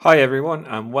Hi, everyone,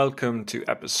 and welcome to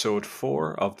episode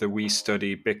 4 of the We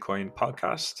Study Bitcoin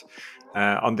podcast.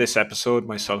 On this episode,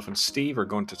 myself and Steve are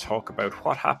going to talk about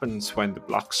what happens when the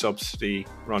block subsidy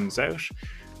runs out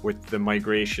with the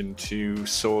migration to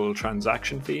sole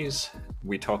transaction fees.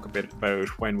 We talk a bit about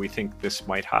when we think this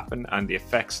might happen and the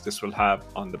effects this will have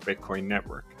on the Bitcoin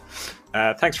network.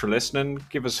 Thanks for listening.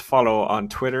 Give us a follow on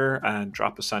Twitter and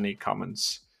drop us any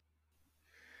comments.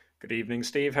 Good evening,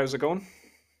 Steve. How's it going?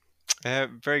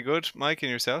 Very good, Mike,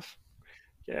 and yourself?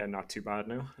 Yeah, not too bad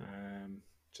now.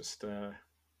 Just a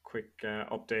quick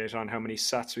update on how many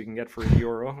sats we can get for a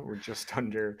euro. We're just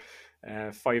under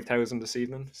 5,000 this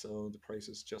evening, so the price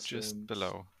is just Just around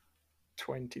below.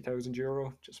 20,000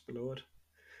 euro, just below it.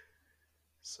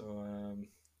 So,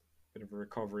 bit of a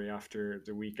recovery after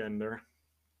the weekend there.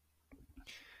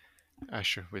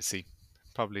 Sure, we'll see.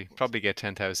 Probably get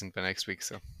 10,000 by next week.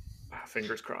 So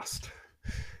Fingers crossed.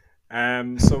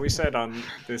 So we said on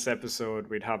this episode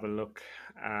we'd have a look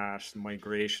at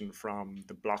migration from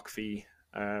the block fee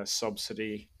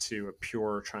subsidy to a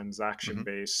pure transaction hmm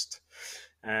based.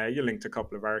 You linked a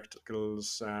couple of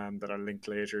articles that I'll link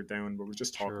later down, but we'll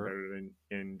just talk about sure. it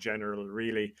in general,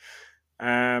 really.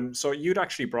 So you'd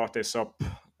actually brought this up.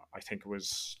 I think it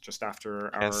was just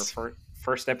after our Yes.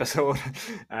 first episode.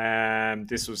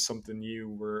 This was something you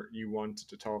wanted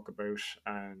to talk about,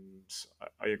 and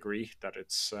I agree that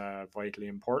it's vitally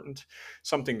important.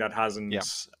 Something that Yeah.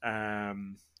 hasn't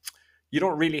you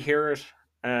don't really hear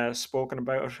it spoken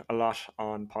about a lot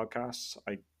on podcasts.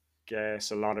 I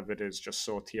guess a lot of it is just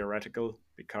so theoretical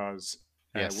because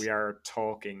we Yes. are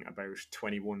talking about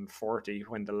 2140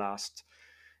 when the last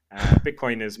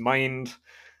Bitcoin is mined,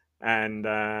 and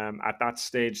at that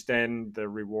stage, then the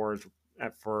reward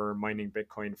for mining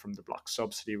Bitcoin from the block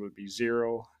subsidy will be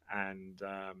zero, and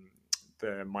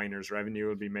the miner's revenue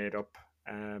will be made up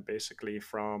basically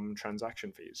from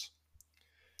transaction fees.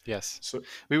 Yes. So,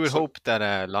 We would so hope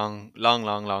that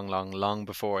long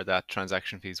before that,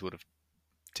 transaction fees would have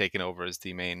taken over as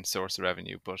the main source of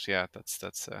revenue. But yeah,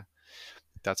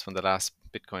 that's when the last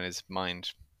Bitcoin is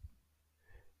mined.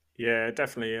 yeah,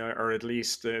 definitely, or at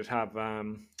least it have a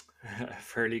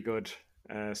fairly good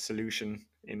solution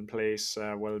in place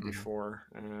well hmm before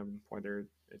whether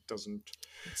it doesn't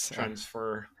It's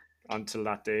transfer until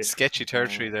that date. sketchy Uh,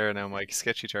 territory there now, Mike.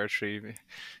 Sketchy territory.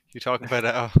 You talking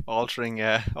about altering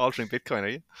Bitcoin, are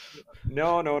you?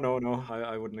 no, no, no, no.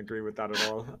 I wouldn't agree with that at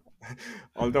all.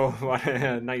 Although, what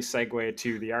a nice segue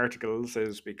to the articles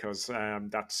is because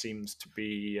that seems to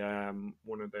be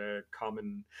one of the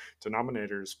common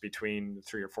denominators between the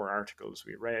three or four articles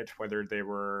we read, whether they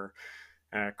were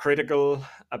critical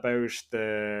about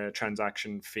the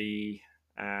transaction fee.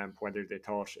 Whether they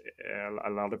thought a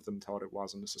lot of them thought it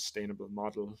wasn't a sustainable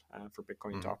model for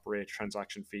Bitcoin to hmm operate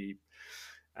transaction fee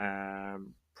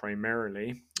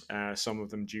primarily. Some of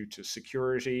them due to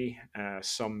security,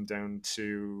 some down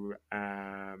to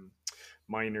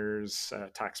miners,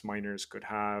 tax miners could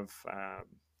have.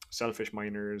 Selfish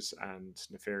miners and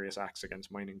nefarious acts against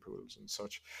mining pools and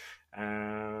such.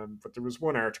 But there was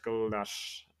one article that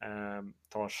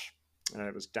thought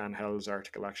it was Dan Hell's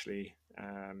article actually.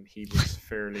 He was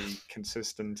fairly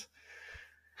consistent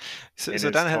in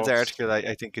So his Dan Hill's thoughts. article,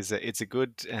 I think, it's a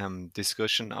good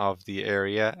discussion of the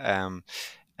area,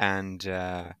 and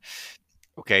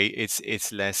okay,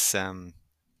 it's less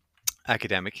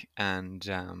academic, and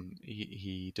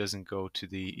he doesn't go to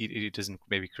he doesn't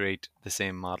maybe create the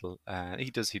same model. He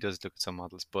does look at some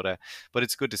models, but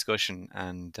it's good discussion,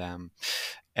 and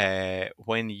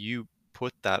when you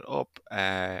put that up.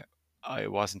 I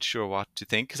wasn't sure what to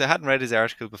think because I hadn't read his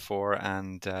article before,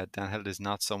 and Dan Held is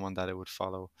not someone that I would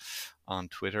follow on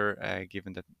Twitter,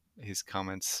 given that his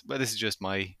comments. Well, this is just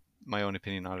my own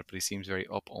opinion on it, but he seems very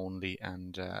up only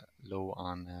and low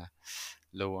on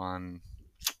high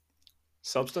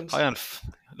Substance? on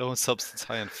low on substance,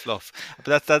 high on fluff.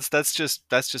 But that's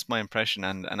just my impression,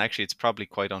 and actually it's probably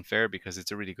quite unfair because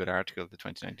it's a really good article. The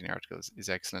 2019 article is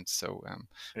excellent, so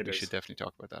It we should is. definitely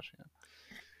talk about that. Yeah.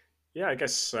 Yeah, I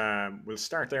guess we'll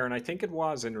start there. And I think it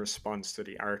was in response to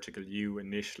the article you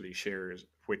initially shared,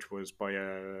 which was by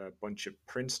a bunch of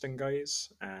Princeton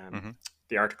guys. hmm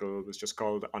The article was just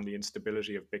called On the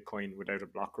Instability of Bitcoin Without a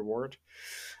Block Reward.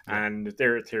 Yeah. And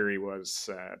their theory was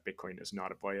Bitcoin is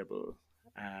not a viable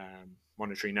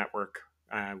monetary network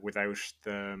without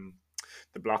the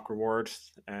block reward.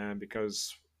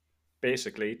 Because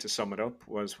basically, to sum it up,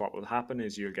 was what will happen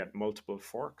is you'll get multiple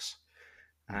forks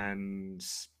hmm and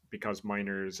because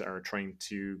miners are trying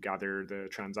to gather the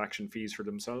transaction fees for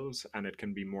themselves and it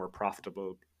can be more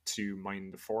profitable to mine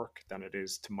the fork than it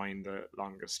is to mine the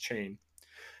longest chain.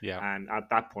 Yeah. And at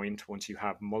that point, once you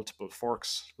have multiple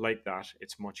forks like that,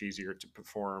 it's much easier to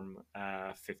perform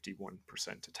a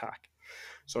 51% attack.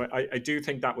 So I do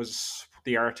think that was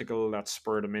the article that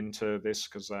spurred him into this,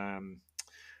 because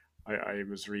I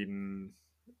was reading,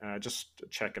 just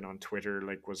checking on Twitter,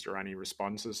 like, was there any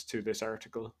responses to this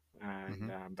article? And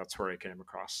Hmm. that's where I came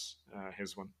across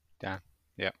his one. Yeah.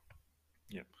 Yeah.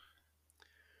 Yeah.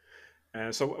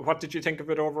 So, what did you think of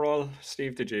it overall,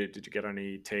 Steve? Did you get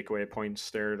any takeaway points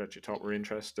there that you thought were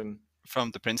interesting?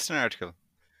 From the Princeton article.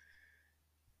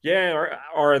 Yeah,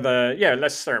 or the yeah.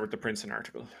 Let's start with the Princeton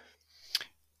article.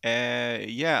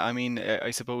 Yeah, I mean, I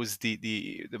suppose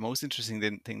the most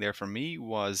interesting thing there for me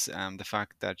was the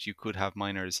fact that you could have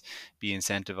miners be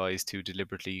incentivized to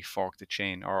deliberately fork the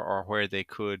chain, or where they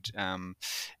could um,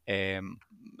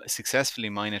 successfully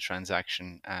mine a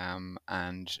transaction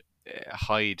and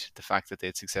hide the fact that they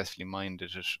had successfully mined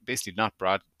it, basically not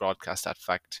broadcast that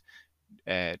fact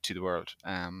to the world,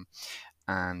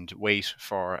 and wait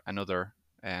for another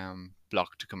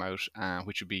block to come out,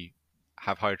 which would be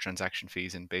have higher transaction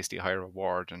fees and basically a higher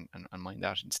reward, and mine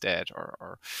that instead,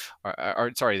 or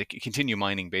sorry, they continue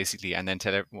mining basically, and then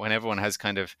when everyone has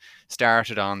kind of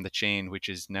started on the chain, which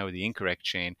is now the incorrect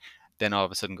chain, then all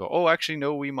of a sudden go, oh, actually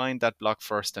no, we mined that block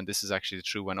first, and this is actually the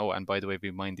true one. Oh, and by the way, we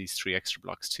mined these 3 extra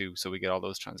blocks too, so we get all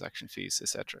those transaction fees,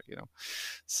 etc.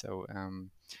 So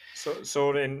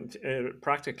So then,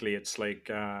 practically, it's like,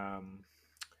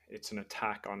 it's an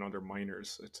attack on other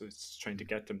miners. It's trying to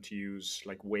get them to use,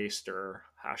 like, waste their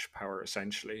hash power,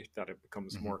 essentially. That it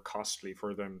becomes mhm. more costly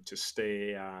for them to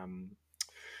stay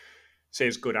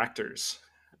as good actors.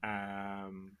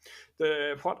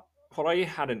 The what I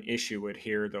had an issue with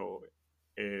here, though,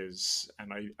 is,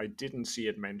 and I didn't see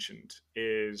it mentioned,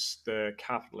 is the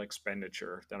capital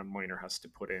expenditure that a miner has to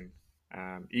put in,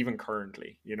 even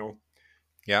currently,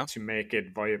 Yeah, to make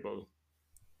it viable,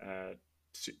 uh,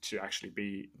 to actually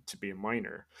be a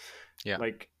miner. yeah,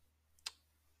 Like,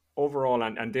 overall,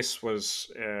 and this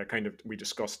was, kind of, we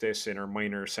discussed this in our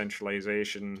miner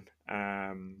centralization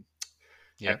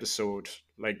yeah, episode.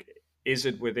 Like, is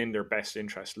it within their best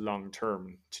interest long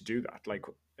term to do that? Like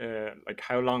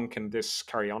how long can this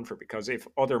carry on for? Because if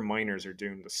other miners are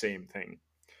doing the same thing,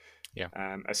 yeah,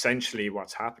 essentially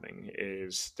what's happening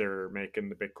is they're making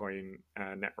the Bitcoin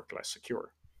network less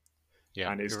secure.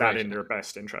 yeah. And is You're that right. in their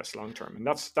best interest long term? And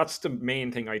that's the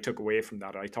main thing I took away from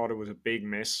that. I thought it was a big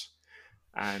miss.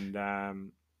 And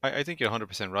I think you're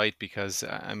 100% right, because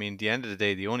I mean, the end of the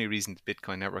day, the only reason the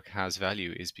Bitcoin network has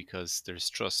value is because there's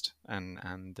trust, and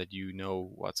that you know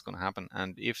what's going to happen.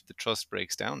 And if the trust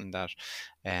breaks down in that,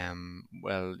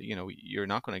 well, you're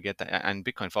not going to get that, and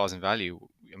Bitcoin falls in value.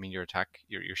 I mean, you're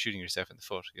shooting yourself in the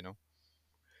foot.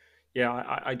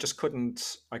 yeah, I just couldn't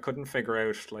figure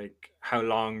out, like, how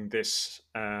long this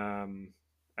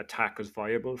attack was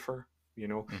viable for.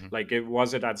 Hmm. Like, it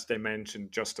was, it, as they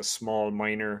mentioned, just a small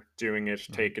miner doing it,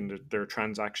 Hmm. taking their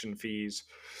transaction fees,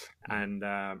 Hmm.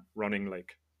 and running,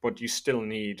 like. But you still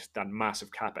need that massive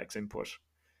capex input.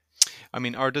 I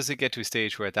mean, or does it get to a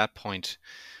stage where at that point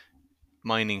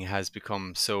mining has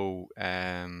become so,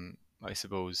 I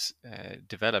suppose,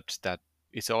 developed that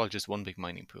it's all just one big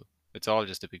mining pool. It's all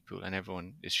just a big pool, and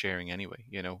everyone is sharing anyway,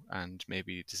 and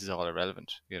maybe this is all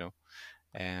irrelevant.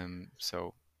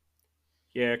 So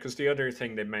Yeah, because the other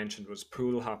thing they mentioned was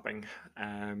pool hopping.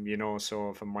 So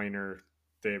if a miner,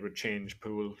 they would change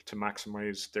pool to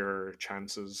maximize their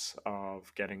chances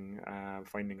of getting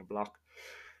finding a block.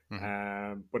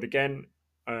 mhm. But again,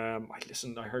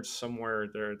 I heard somewhere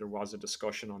there was a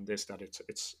discussion on this, that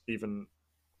it's even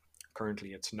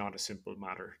currently, it's not a simple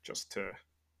matter just to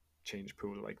change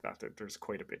pool like that. There's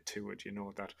quite a bit to it,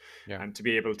 that, Yeah. and to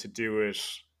be able to do it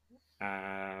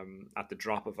at the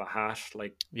drop of a hat,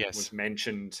 like was Yes.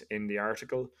 mentioned in the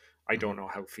article. I Hmm. don't know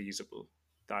how feasible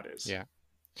that is. Yeah.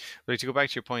 But to go back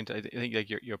to your point, I think, like,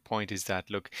 your point is that,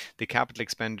 look, the capital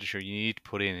expenditure you need to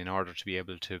put in order to be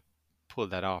able to pull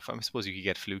that off. I suppose you could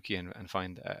get fluky and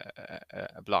find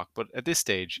a block, but at this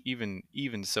stage,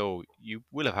 even so, you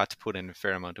will have had to put in a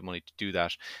fair amount of money to do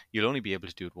that. You'll only be able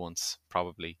to do it once,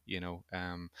 probably.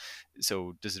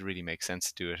 So does it really make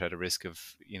sense to do it at a risk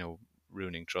of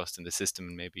ruining trust in the system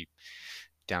and maybe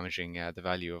damaging the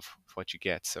value of what you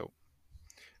get? So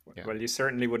yeah. Well, you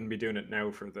certainly wouldn't be doing it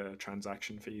now for the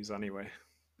transaction fees anyway.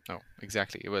 No,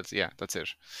 exactly. It was, yeah, that's it.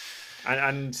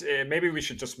 And maybe we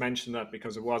should just mention that,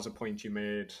 because it was a point you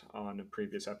made on a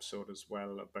previous episode as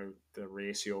well, about the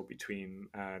ratio between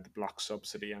the block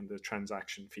subsidy and the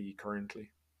transaction fee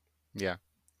currently. Yeah.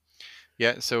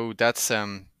 Yeah, so that's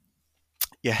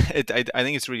Yeah, I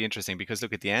think it's really interesting because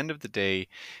look, at the end of the day,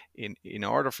 in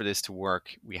order for this to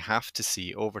work, we have to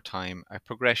see over time a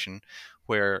progression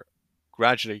where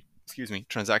gradually, excuse me,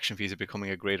 transaction fees are becoming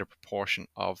a greater proportion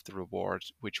of the reward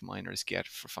which miners get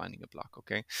for finding a block.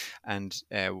 Okay, and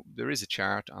there is a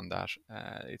chart on that.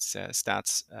 It's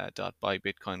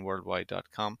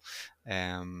stats.buybitcoinworldwide.com.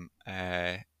 Um,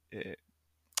 uh, uh,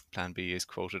 Plan B is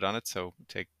quoted on it, so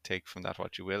take from that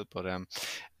what you will. But uh,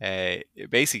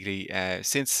 basically,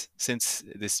 since this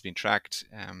has been tracked,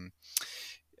 I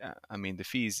mean the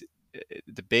fees,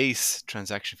 the base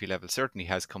transaction fee level certainly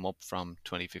has come up from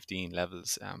 2015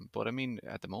 levels, but I mean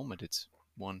at the moment it's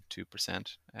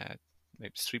 1-2%.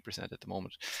 Maybe it's 3% at the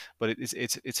moment, but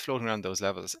it's floating around those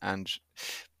levels, and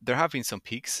there have been some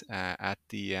peaks at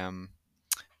the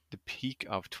peak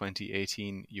of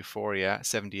 2018 euphoria.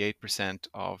 78%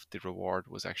 of the reward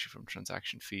was actually from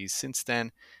transaction fees. Since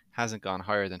then, hasn't gone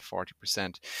higher than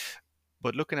 40%.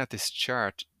 But looking at this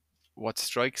chart, what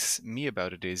strikes me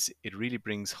about it is it really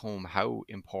brings home how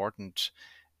important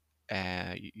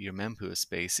your mempool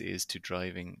space is to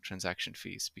driving transaction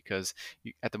fees, because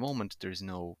at the moment there's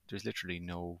literally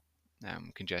no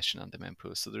congestion on the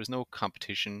mempool, so there's no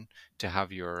competition to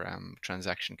have your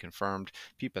transaction confirmed.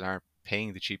 People aren't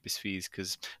paying the cheapest fees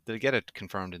because they'll get it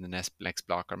confirmed in the next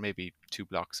block or maybe 2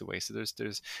 blocks away. So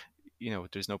there's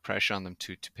no pressure on them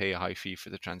to pay a high fee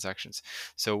for the transactions.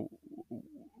 So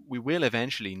we will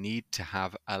eventually need to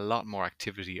have a lot more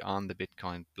activity on the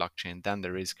Bitcoin blockchain than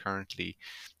there is currently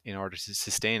in order to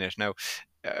sustain it. Now,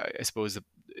 I suppose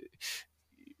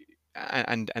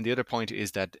and the other point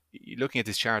is that looking at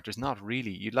this chart, there's not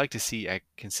really, you'd like to see a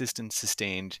consistent,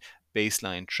 sustained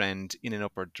baseline trend in an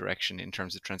upward direction in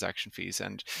terms of transaction fees,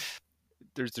 and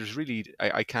there's really,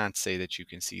 I can't say that you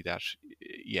can see that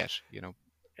yet.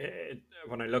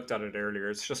 When I looked at it earlier,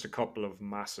 it's just a couple of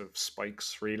massive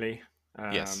spikes, really,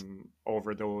 Yes.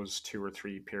 over those 2 or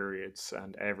 3 periods,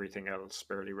 and everything else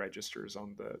barely registers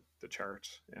on the chart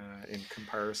in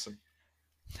comparison.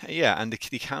 Yeah, and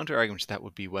the counter argument to that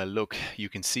would be, well, look, you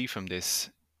can see from this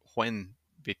when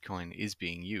Bitcoin is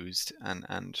being used,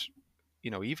 and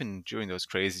even during those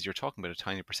crazes, you're talking about a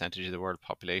tiny percentage of the world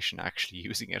population actually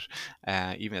using it,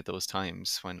 even at those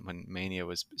times when mania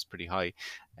was pretty high.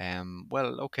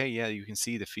 Well, okay, yeah, you can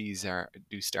see the fees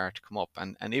do start to come up,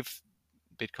 and if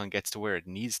Bitcoin gets to where it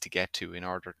needs to get to in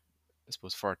order, I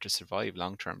suppose, for it to survive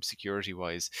long term security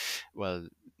wise, well,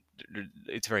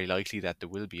 it's very likely that there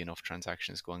will be enough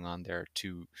transactions going on there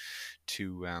to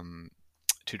to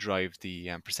drive the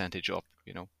percentage up.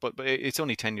 But it's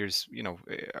only 10 years. I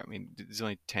mean, there's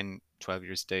only 10-12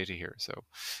 years data here,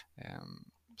 um,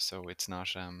 so it's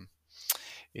not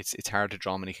it's hard to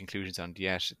draw many conclusions on it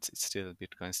yet. It's still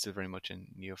Bitcoin, still very much in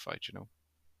neophyte.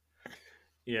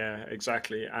 Yeah,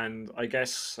 exactly. And I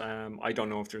guess I don't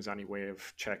know if there's any way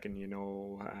of checking,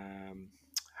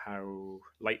 how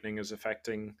Lightning is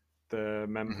affecting the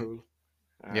Hmm. mempool.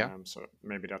 Yeah. So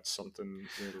maybe that's something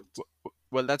we'll.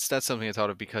 Well, that's something I thought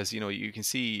of because you can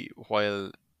see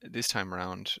while this time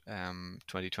around,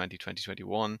 2020,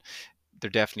 2021, there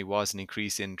definitely was an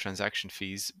increase in transaction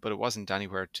fees, but it wasn't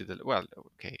anywhere to the, well,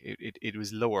 okay, it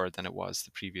was lower than it was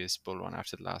the previous bull run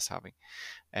after the last halving.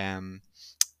 Um,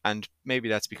 and maybe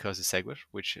that's because of SegWit,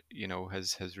 which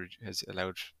has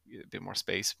allowed a bit more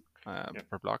space Yeah.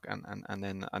 per block, and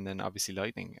then obviously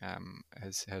Lightning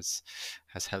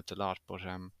has helped a lot. But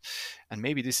and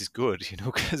maybe this is good,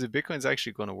 because if Bitcoin's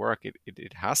actually going to work,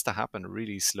 it has to happen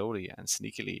really slowly and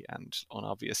sneakily and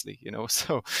unobviously.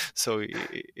 So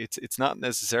it's not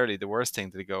necessarily the worst thing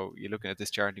to go. You're looking at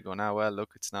this chart and you go, now, well,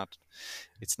 look, it's not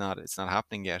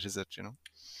happening yet, is it?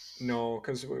 No,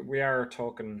 because we are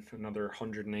talking another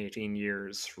 118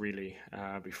 years, really,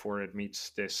 before it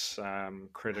meets this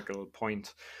critical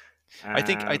point. I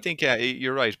think yeah,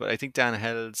 you're right, but I think Dan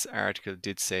Hell's article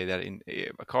did say that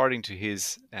according to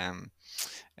his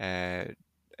uh,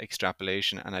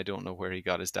 extrapolation, and I don't know where he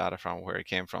got his data from, where it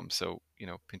came from, so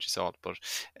pinch of salt. But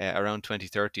around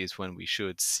 2030 is when we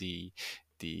should see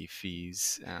the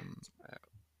fees,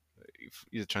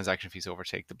 the transaction fees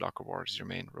overtake the block reward as your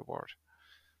main reward.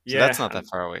 So that's Yeah, not that and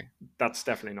far away. that's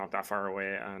definitely not that far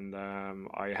away. And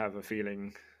I have a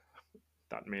feeling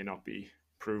that may not be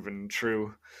proven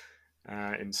true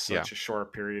in Yeah, such a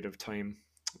short period of time.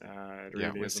 It yeah,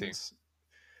 really we'll see.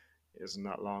 isn't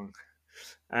that long.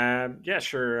 Yeah,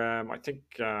 sure. I think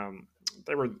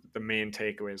they were the main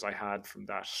takeaways I had from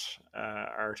that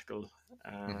article.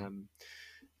 Hmm. Um,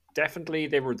 Definitely,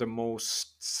 they were the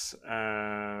most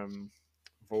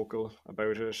vocal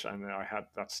about it, and I had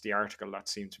that's the article that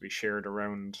seemed to be shared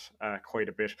around quite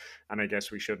a bit. And I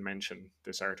guess we should mention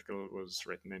this article was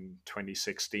written in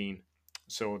 2016,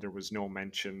 so there was no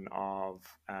mention of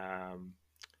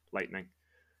Lightning.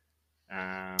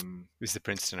 This is the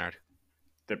Princeton article.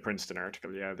 The Princeton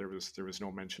article, yeah, there was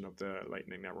no mention of the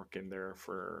Lightning Network in there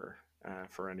for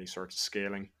any sort of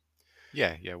scaling.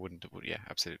 Yeah, yeah, wouldn't, yeah,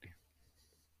 absolutely.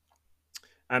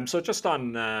 So just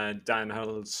on Dan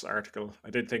Hull's article, I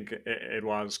did think it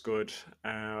was good.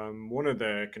 One of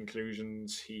the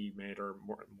conclusions he made, or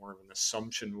more of an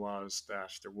assumption, was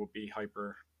that there would be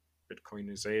hyper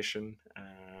Bitcoinization.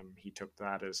 He took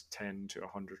that as $10 to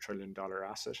 $100 trillion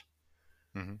asset.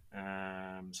 Hmm.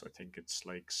 So I think it's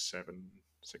like 600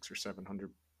 or $700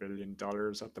 billion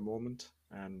at the moment,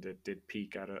 and it did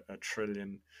peak at a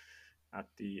trillion at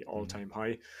the Hmm. all-time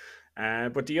high.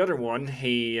 But the other one,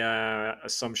 he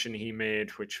assumption he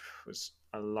made, which was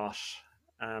a lot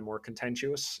more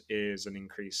contentious, is an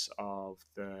increase of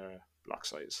the block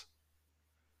size.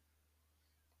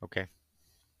 Okay.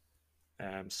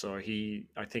 So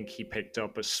I think he picked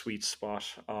up a sweet spot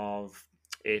of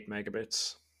 8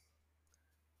 megabits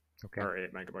Okay. or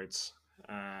 8 megabytes.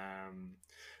 Um,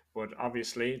 but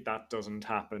obviously, that doesn't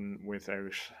happen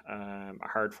without a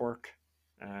hard fork.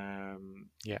 Um,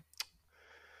 Yeah.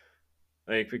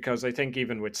 like because I think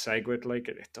even with SegWit, like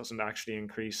it doesn't actually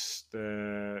increase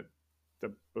the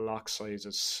block size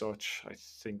as such. I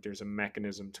think there's a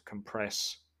mechanism to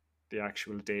compress the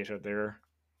actual data there.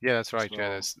 Yeah, that's right. Yeah, So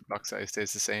there's block size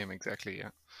stays the same exactly.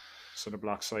 Yeah. so the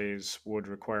block size would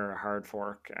require a hard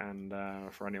fork, and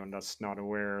for anyone that's not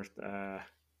aware,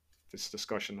 this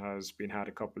discussion has been had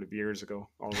a couple of years ago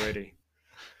already.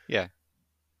 Yeah.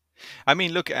 I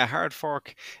mean, look, a hard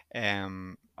fork,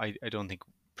 I don't think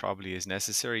probably is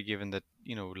necessary given that,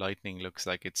 Lightning looks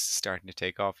like it's starting to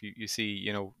take off. You see,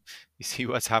 you see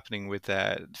what's happening with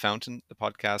Fountain, the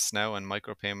podcast now, and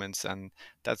micropayments, and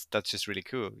that's just really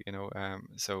cool,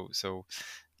 so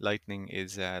Lightning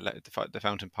is the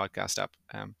Fountain podcast app.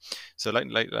 So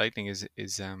Lightning is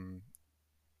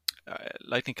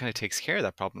Lightning kind of takes care of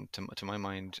that problem to my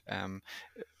mind.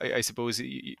 I suppose do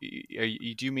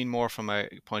you mean more from a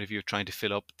point of view of trying to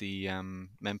fill up the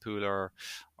mempool,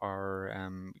 or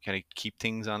kind of keep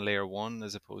things on layer one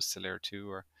as opposed to layer two,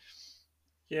 or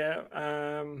Yeah,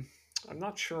 I'm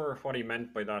not sure what he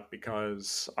meant by that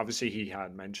because obviously he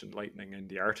had mentioned lightning in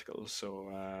the article. So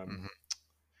hmm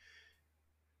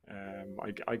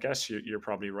I guess you're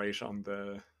probably right on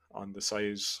the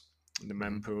size, the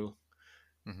hmm mempool,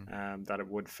 hmm that it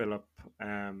would fill up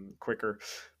quicker.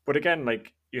 But again,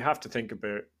 like you have to think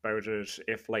about it.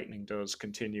 If lightning does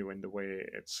continue in the way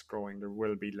it's growing, there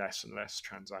will be less and less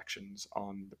transactions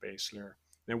on the base layer.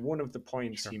 Now, one of the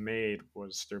points sure. he made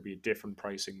was there be a different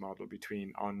pricing model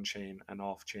between on chain and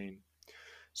off chain.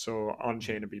 So on hmm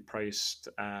chain would be priced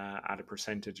at a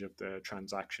percentage of the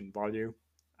transaction value,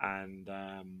 and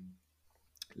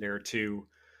layer two,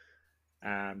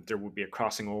 there would be a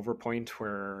crossing over point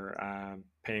where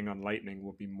paying on Lightning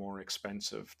would be more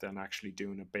expensive than actually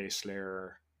doing a base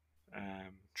layer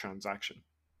transaction.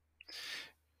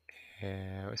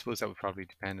 I suppose that would probably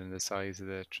depend on the size of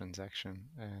the transaction.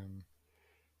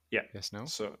 Yeah. Yes,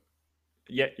 no, So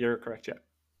yeah, you're correct. Yeah.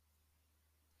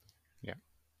 yeah.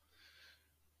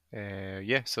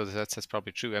 Yeah, so that's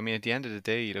probably true. I mean, at the end of the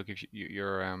day, look, if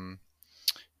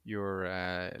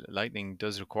your Lightning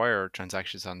does require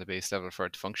transactions on the base level for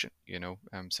it to function,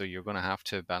 so you're going to have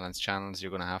to balance channels,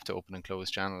 you're going to have to open and close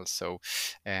channels. So,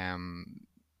 um,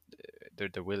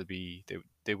 there will be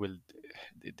they will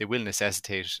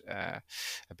necessitate a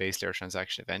base layer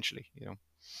transaction eventually. Yeah.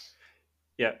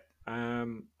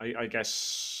 I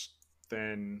guess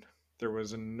then there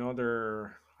was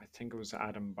another. I think it was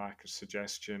Adam Back's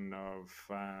suggestion of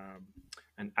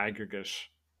an aggregate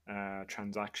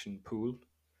transaction pool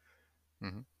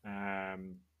Hmm.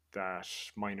 um, that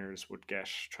miners would get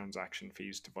transaction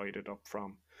fees divided up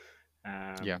from.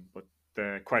 Yeah, But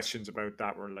the questions about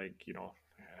that were like,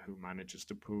 who manages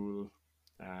the pool,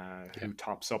 yeah, who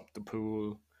tops up the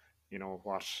pool,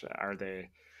 what are they?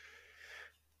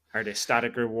 Are they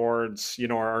static rewards,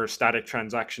 or static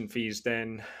transaction fees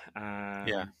then?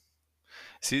 yeah. Um,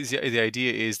 See, the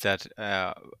idea is that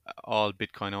all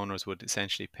Bitcoin owners would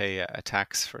essentially pay a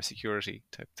tax for security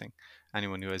type thing.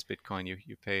 Anyone who has Bitcoin,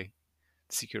 you pay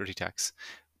security tax.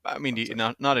 I mean, that's it.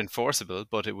 not enforceable,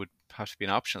 but it would have to be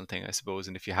an optional thing, I suppose.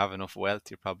 And if you have enough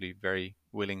wealth, you're probably very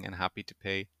willing and happy to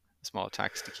pay a small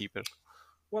tax to keep it.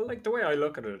 Well, like the way I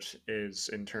look at it is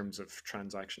in terms of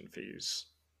transaction fees.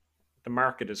 The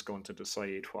market is going to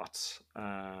decide what's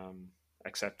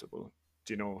acceptable.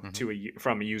 Hmm.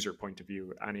 From a user point of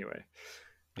view, anyway.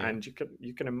 Yeah, And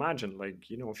you can imagine, like,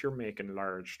 if you're making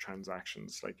large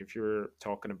transactions, like if you're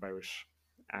talking about,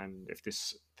 and if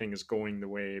this thing is going the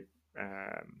way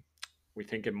um, we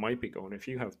think it might be going. If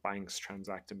you have banks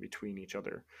transacting between each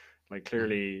other, like Hmm.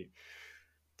 clearly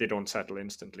they don't settle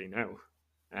instantly now.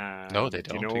 No, they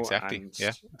Do you don't. know? Exactly.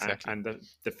 Yeah, exactly. And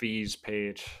the fees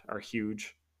paid are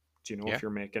huge. Do you know Yeah. if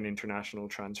you're making international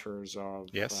transfers of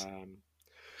Yes.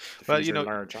 the Well, fees are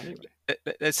large anyway.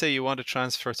 let's say you want to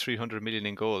transfer 300 million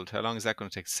in gold. How long is that going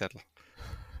to take to settle?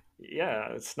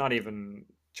 Yeah, it's not even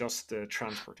just the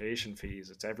transportation fees;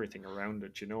 it's everything around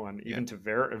it. You know, and Yeah. even to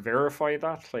verify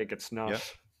that, like it's not Yeah.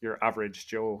 your average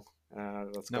Joe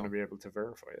that's going to No. be able to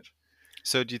verify it.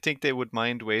 So do you think they would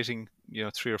mind waiting,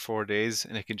 3 or 4 days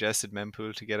in a congested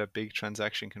mempool to get a big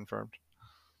transaction confirmed?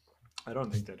 I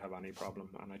don't think they'd have any problem,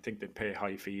 and I think they'd pay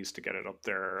high fees to get it up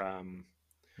there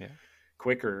Yeah.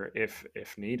 quicker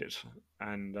if needed.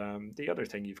 And the other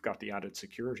thing, you've got the added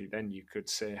security. Then you could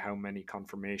say how many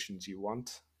confirmations you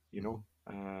want. You Hmm. know,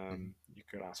 Hmm. you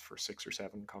could ask for 6 or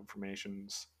 7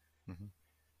 confirmations Hmm.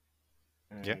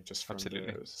 Yeah. just from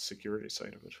Absolutely. the security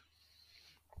side of it.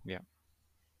 Yeah.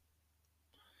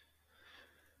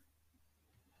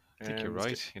 I think you're Is there,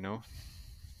 right. You know.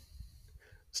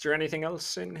 is there anything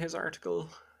else in his article?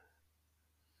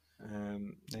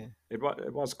 Um, Yeah. it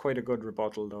was quite a good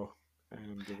rebuttal, though.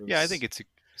 There Yeah, I think was.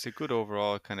 it's a good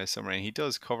overall kind of summary. And he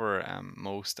does cover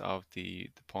most of the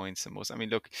points and most. I mean,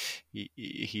 look,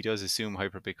 he does assume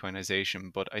hyper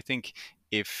Bitcoinization, but I think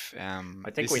if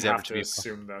I think this we is ever have to to be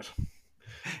assume that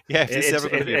yeah, if this is it's ever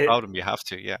going to it, be a it, problem, you have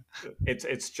to. Yeah.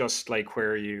 it's just like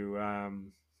where you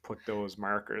put those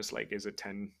markers. Like, is it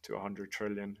 10 to 100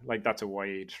 trillion? Like that's a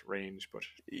wide range, but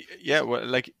Yeah, well,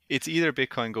 like it's either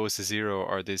Bitcoin goes to zero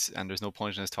or this, and there's no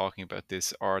point in us talking about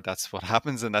this, or that's what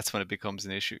happens, and that's when it becomes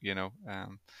an issue,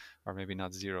 or maybe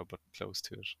not zero, but close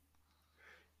to it.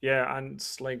 yeah, and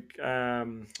like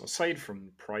aside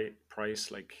from price,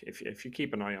 like if you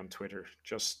keep an eye on Twitter,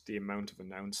 just the amount of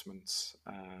announcements,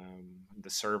 the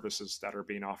services that are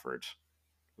being offered,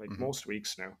 like Hmm. most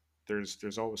weeks now,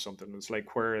 there's always something. It's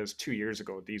like whereas 2 years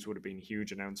ago these would have been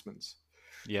huge announcements.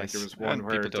 Like there Yes, was one and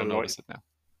where people don't notice it now.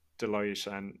 Deloitte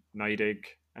and NYDIG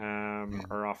Hmm.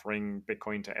 are offering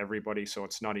Bitcoin to everybody, so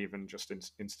it's not even just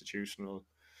institutional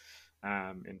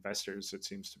investors. It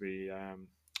seems to be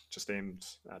just aimed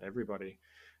at everybody.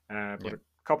 But Yeah, a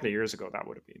couple of years ago, that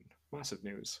would have been massive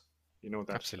news. You know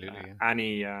that absolutely. Yeah.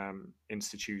 any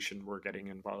institution were getting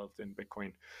involved in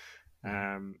Bitcoin. Hmm.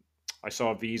 Um, I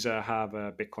saw Visa have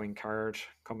a Bitcoin card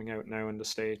coming out now in the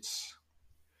States.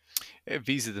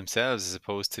 Visa themselves, as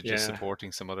opposed to just Yeah,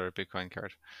 supporting some other Bitcoin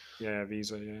card. yeah,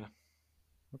 Visa, yeah.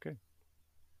 Okay.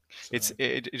 So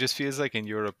It just feels like in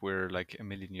Europe we're like a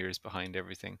million years behind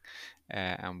everything,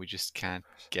 and we just can't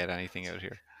get anything out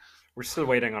here. we're still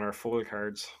waiting on our full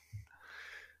cards.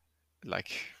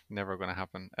 Like never going to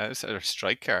happen. So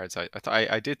strike cards.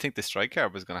 I did think the strike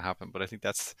card was going to happen, but I think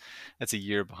that's a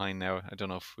year behind now. I don't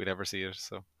know if we'd ever see it.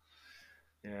 So.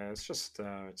 Yeah, it's just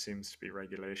it seems to be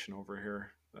regulation over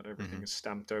here that everything Hmm. is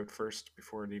stamped out first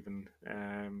before it even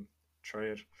try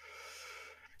it.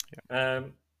 Yeah.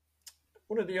 Um,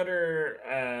 one of the other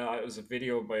it was a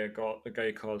video by a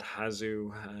guy called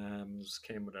Hazu. Just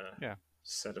came with a Yeah.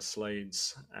 set of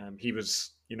slides. He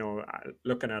was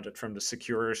looking at it from the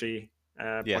security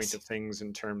point Yes. of things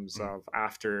in terms Mm-hmm. of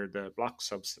after the block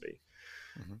subsidy.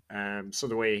 Mm-hmm. So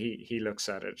the way he looks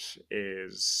at it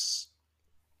is,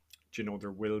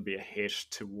 there will be a hit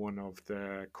to one of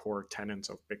the core tenets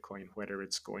of Bitcoin, whether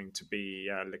it's going to be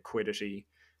liquidity,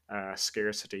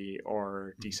 scarcity,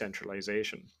 or Mm-hmm.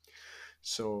 decentralization.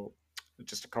 So,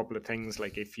 just a couple of things,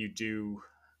 like if you do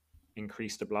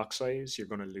increase the block size, you're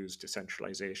going to lose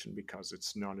decentralization because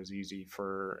it's not as easy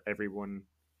for everyone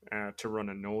to run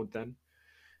a node then.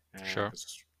 Sure.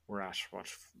 Because we're at what,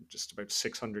 just about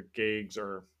 600 gigs,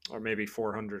 or maybe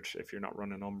 400 if you're not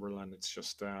running Umbrel and it's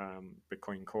just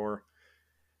Bitcoin Core.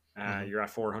 Mm-hmm. You're at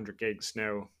 400 gigs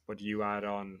now, but you add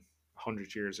on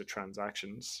 100 years of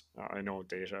transactions. I know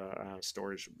data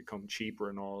storage will become cheaper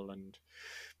and all, and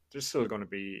there's still going to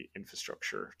be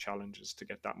infrastructure challenges to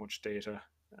get that much data.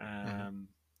 Mm-hmm. Um,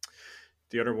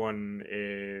 the other one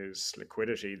is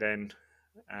liquidity. Then,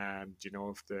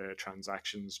 if the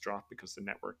transactions drop because the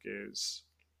network is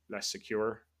less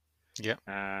secure, Yeah.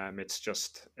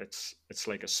 it's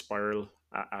like a spiral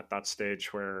at that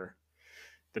stage where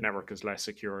the network is less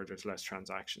secure, there's less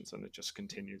transactions, and it just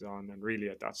continues on. And really,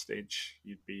 at that stage,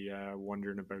 you'd be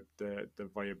wondering about the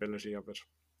viability of it.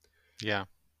 Yeah.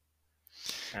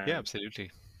 Yeah. Um,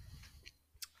 Absolutely.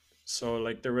 so,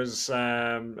 like, there was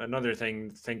another thing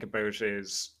to think about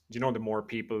is, the more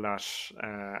people that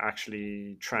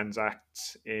actually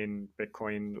transact in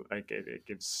Bitcoin, like it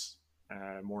gives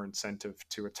more incentive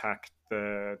to attack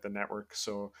the network.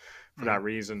 So for Hmm. that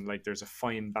reason, like there's a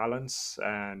fine balance,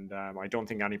 and I don't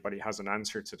think anybody has an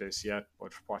answer to this yet.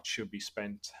 But what should be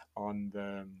spent on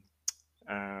the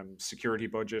security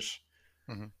budget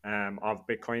Hmm. of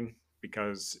Bitcoin?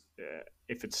 Because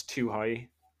if it's too high,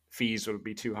 fees will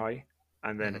be too high,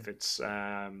 and then Hmm. if it's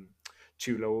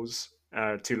too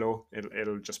low,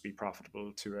 it'll just be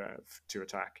profitable to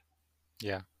attack.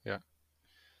 Yeah, yeah,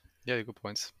 yeah. Good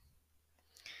points.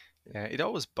 It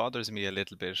always bothers me a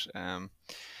little bit.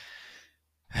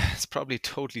 It's probably a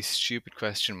totally stupid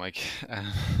question, Mike.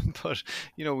 But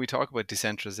we talk about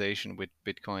decentralization with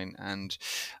Bitcoin, and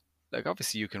like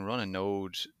obviously you can run a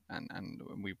node, and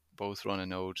we both run a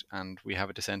node, and we have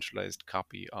a decentralized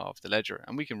copy of the ledger,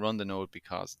 and we can run the node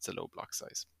because it's a low block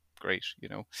size. Great,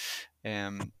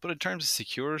 but in terms of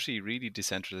security, really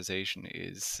decentralization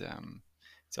is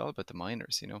it's all about the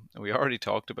miners, And we already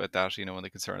talked about that, and the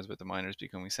concerns about the miners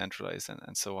becoming centralized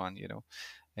and so on,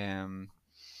 Um,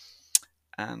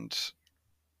 and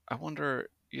I wonder,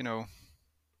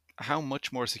 how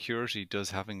much more security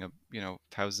does having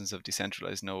thousands of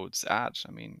decentralized nodes add?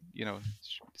 I mean,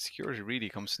 security really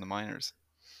comes from the miners.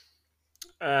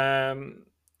 Um,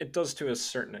 it does to a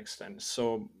certain extent.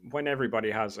 So when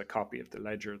everybody has a copy of the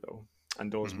ledger, though,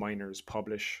 and those Hmm. miners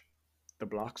publish the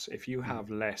blocks, if you Hmm. have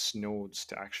less nodes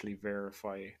to actually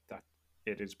verify that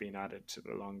it is being added to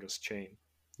the longest chain,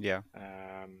 Yeah.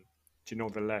 um, do you know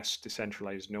the less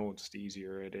decentralized nodes, the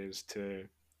easier it is to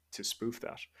spoof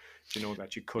that. Do you know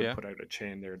that you could Yeah. put out a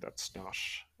chain there that's not.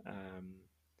 Um,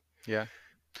 Yeah.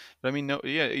 But I mean, no,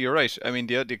 yeah, you're right. I mean,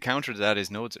 the counter to that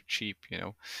is nodes are cheap.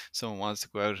 Someone wants to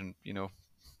go out and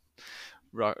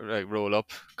like roll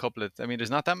up a couple of. I mean,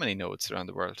 there's not that many nodes around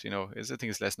the world. I think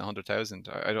it's less than 100,000.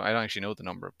 I don't actually know the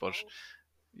number, but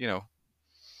you know,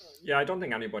 yeah, I don't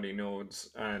think anybody knows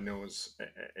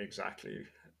exactly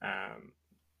um,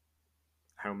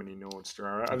 how many nodes there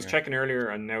are. I was yeah. checking earlier,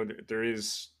 and now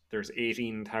there's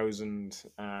 18,000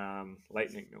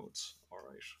 Lightning nodes. All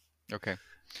Okay.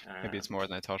 right. Maybe it's more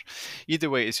than I thought. Either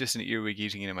way, it's just an earwig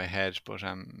eating in my head, but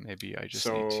maybe I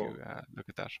just need to So look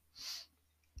at that.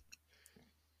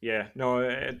 yeah, no,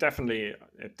 it definitely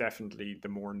the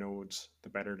more nodes, the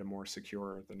better, the more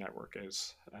secure the network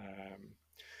is.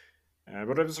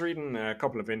 But I was reading a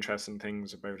couple of interesting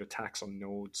things about attacks on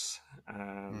nodes,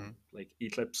 Mm, like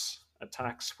Eclipse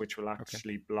attacks, which will okay.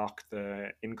 actually block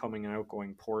the incoming and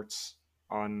outgoing ports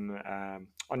on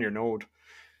your node.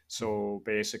 Hmm. So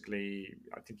basically,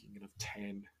 I think you can have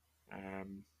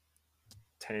um,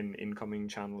 10 incoming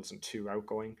channels and two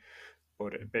outgoing.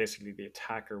 But basically, the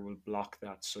attacker will block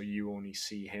that so you only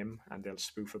see him, and they'll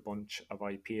spoof a bunch of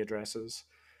IP addresses,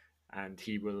 and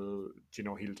he'll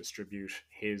distribute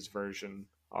his version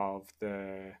of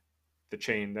the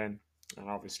chain then. And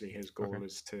obviously, his Okay. goal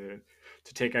is to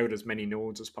take out as many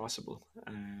nodes as possible.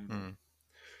 Mm.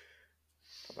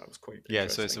 Thought that was quite Yeah,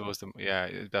 so I interesting. suppose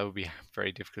that would be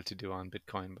very difficult to do on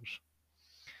Bitcoin, but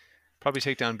probably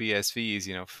take down BSV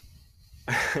easy enough.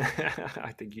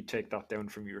 I think you take that down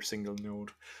from your single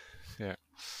node. Yeah,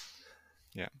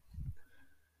 yeah.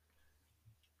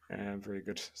 Very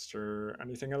good. Is there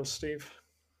anything else, Steve?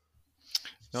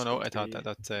 No, It's no, good I to thought be.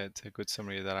 that's a good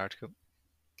summary of that article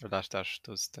or that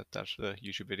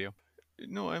YouTube video.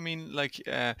 No, I mean like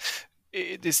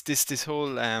this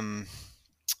whole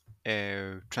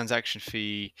transaction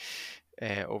fee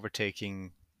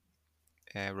overtaking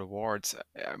rewards.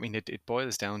 I mean, it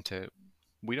boils down to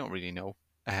we don't really know,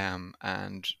 and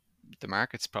the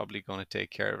market's probably going to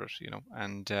take care of it,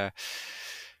 and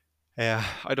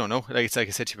I don't know. Like it's like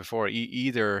I said to you before,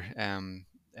 either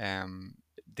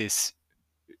this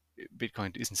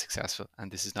Bitcoin isn't successful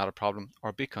and this is not a problem,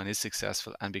 or Bitcoin is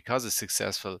successful and because it's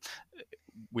successful,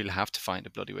 we'll have to find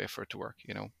a bloody way for it to work,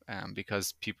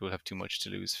 because people have too much to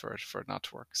lose for it not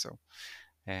to work. So,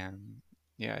 um,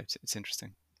 yeah, it's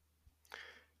interesting.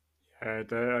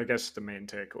 I guess the main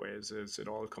takeaway is it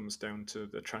all comes down to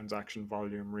the transaction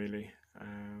volume, really.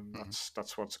 Hmm.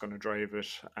 That's what's going to drive it,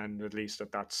 and at least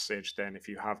at that stage, then if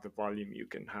you have the volume, you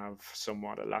can have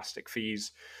somewhat elastic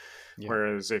fees. Yeah.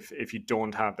 Whereas if you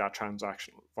don't have that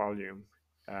transactional volume,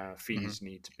 Hmm. fees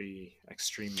need to be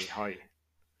extremely high.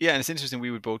 Yeah, and it's interesting.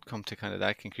 We would both come to kind of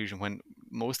that conclusion when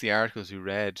most of the articles we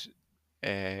read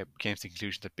came to the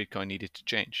conclusion that Bitcoin needed to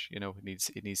change.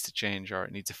 It needs to change, or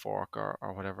it needs a fork, or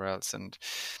whatever else. And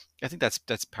I think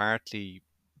that's partly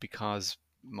because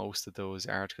most of those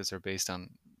articles are based on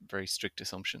very strict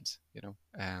assumptions.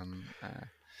 And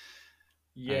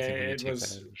I Yeah, think when you it take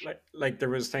that out was of it, like there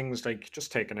was things like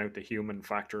just taking out the human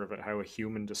factor of it, how a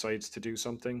human decides to do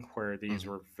something, where these hmm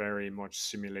were very much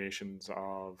simulations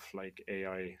of like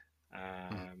AI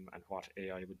Mhm. and what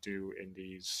AI would do in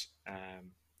these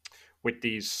with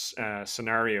these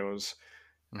scenarios.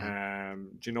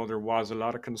 Mhm. Do you know there was a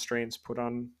lot of constraints put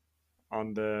on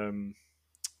the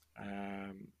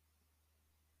um,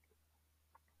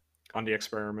 on the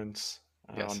experiments,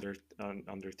 Yes.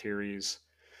 on their theories,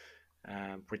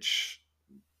 which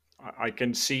I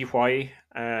can see why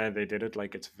they did it.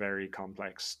 Like it's very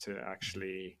complex to Mhm.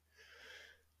 actually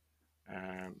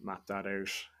map that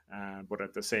out, but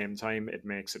at the same time, it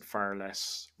makes it far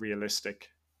less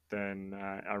realistic than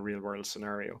a real world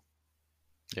scenario.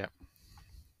 Yeah.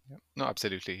 Yeah. No,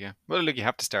 absolutely. Yeah. Well, look, you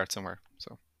have to start somewhere.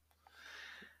 So.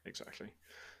 Exactly.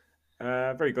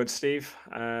 Very good, Steve.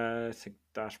 I think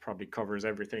that probably covers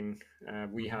everything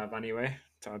we Mhm. have anyway.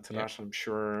 To add to Yeah. that, I'm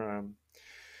sure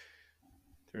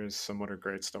there's some other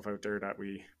great stuff out there that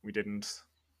we didn't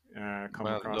come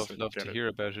Well, across or love get to it. hear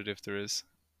about it if there is.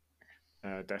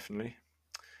 Definitely.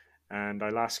 And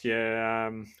I'll ask you,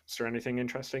 is there anything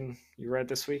interesting you read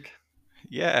this week?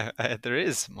 Yeah, there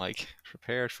is, Mike,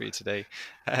 prepared for you today.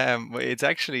 Well, it's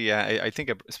actually, I think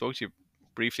I spoke to you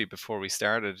briefly before we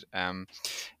started.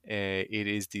 It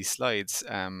is the slides.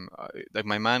 Like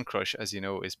my man crush, as you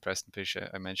know, is Preston Fish.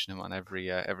 I mention him on every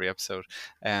episode.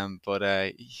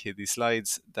 The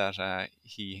slides that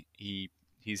he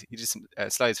did some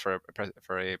slides for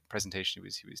for a presentation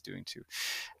he was doing to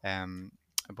um,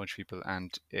 a bunch of people,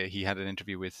 and he had an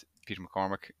interview with Peter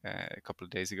McCormack a couple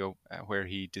of days ago where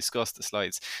he discussed the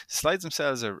slides. The slides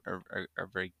themselves are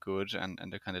very good, and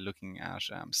they're kind of looking at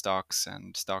stocks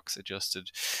and stocks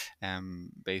adjusted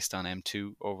based on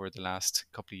M2 over the last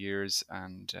couple of years,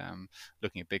 and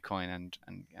looking at Bitcoin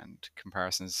and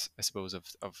comparisons, I suppose,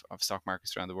 of stock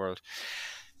markets around the world.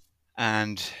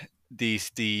 And the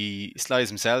slides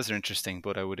themselves are interesting,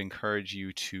 but I would encourage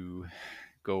you to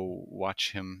go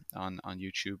watch him on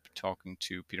YouTube talking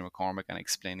to Peter McCormack and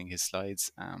explaining his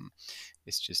slides.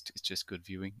 It's just good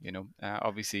viewing.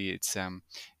 Obviously it's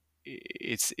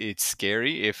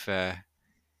scary if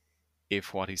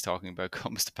what he's talking about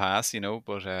comes to pass.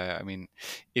 But I mean,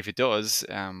 if it does,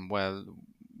 well,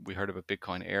 we heard about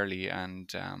Bitcoin early,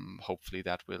 and hopefully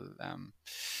that'll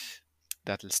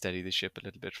steady the ship a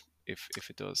little bit if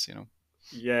it does.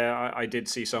 Yeah, I did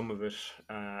see some of it,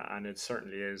 and it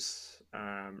certainly is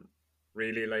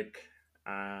really like.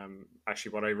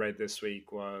 Actually, what I read this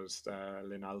week was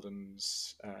Lynn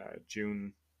Alden's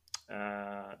June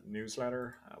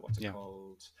newsletter. What's it Yeah,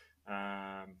 called?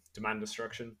 Demand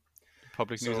Destruction.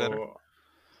 public newsletter. So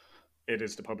it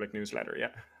is the public newsletter,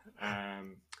 yeah.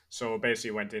 Um, so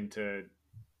basically went into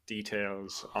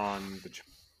details on the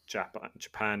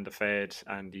Japan, the Fed,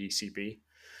 and the ECB.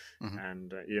 Hmm.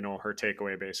 And her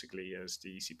takeaway basically is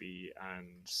the ECB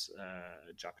and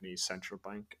Japanese central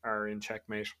bank are in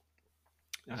checkmate.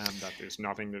 That there's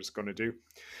nothing there's going to do.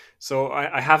 So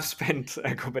I have spent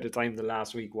a good bit of time the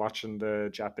last week watching the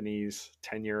Japanese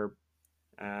 10-year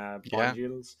bond Yeah.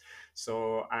 yields.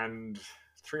 So and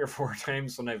 3 or 4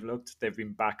 times when I've looked, they've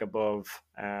been back above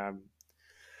uh,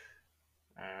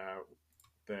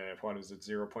 the what is it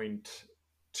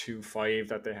 0.25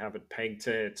 that they have it pegged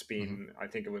to. It's Hmm. been, I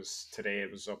think it was today, it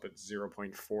was up at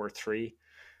 0.43,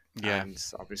 Yeah. and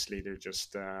obviously they're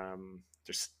just they're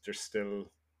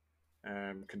still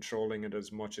controlling it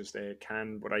as much as they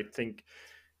can. But I think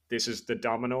this is the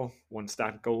domino. Once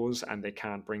that goes and they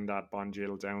can't bring that bond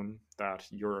yield down, that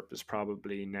Europe is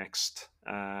probably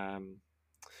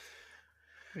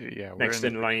Yeah, we're next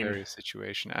in a in line. precarious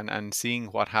situation, and seeing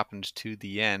what happened to the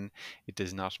yen, it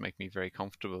does not make me very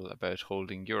comfortable about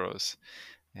holding euros.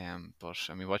 But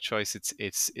I mean, what choice?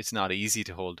 It's not easy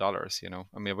to hold dollars. I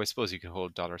mean, I suppose you could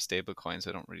hold dollar stable coins.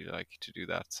 I don't really like to do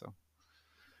that. So.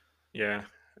 Yeah.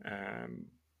 Um,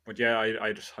 but yeah,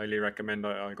 I'd highly recommend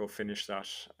I go finish that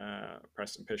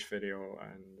Preston Pitch video,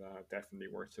 and definitely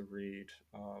worth a read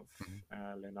of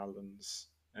Hmm. Lynn Alden's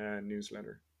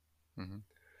newsletter. Hmm.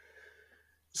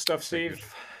 Stuff, Very good.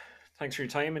 Steve. Thanks for your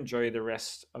time. Enjoy the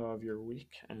rest of your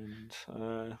week, and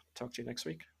talk to you next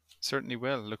week. Certainly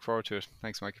will. Look forward to it.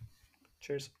 Thanks, Mike.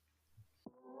 Cheers.